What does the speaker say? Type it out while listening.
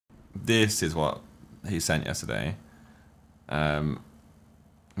this is what he sent yesterday. Let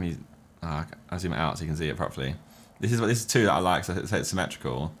me, I'll zoom it out so you can see it properly. This is 2 that I like, so it's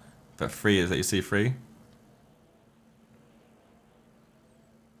symmetrical. But 3 is that you see 3.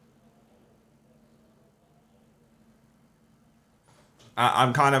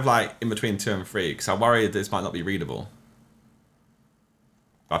 I'm kind of like in between 2 and 3 because I worry that this might not be readable.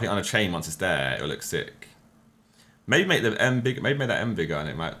 But I think on a chain, once it's there, it'll look sick. Maybe make the M big. Maybe make that M bigger, and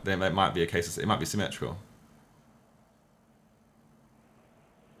it might be a case of, it might be symmetrical.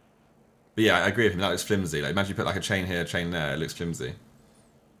 But yeah, I agree with him. That looks flimsy. Like, imagine you put like a chain here, a chain there. It looks flimsy.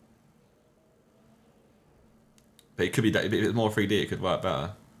 But it could be that if it's more 3D, it could work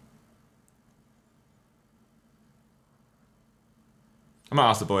better. I might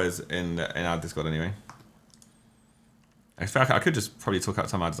ask the boys in our Discord anyway. I feel like I could just probably talk out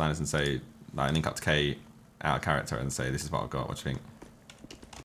to my designers and say, like, link up to K out of character and say, this is what I've got. What do you think?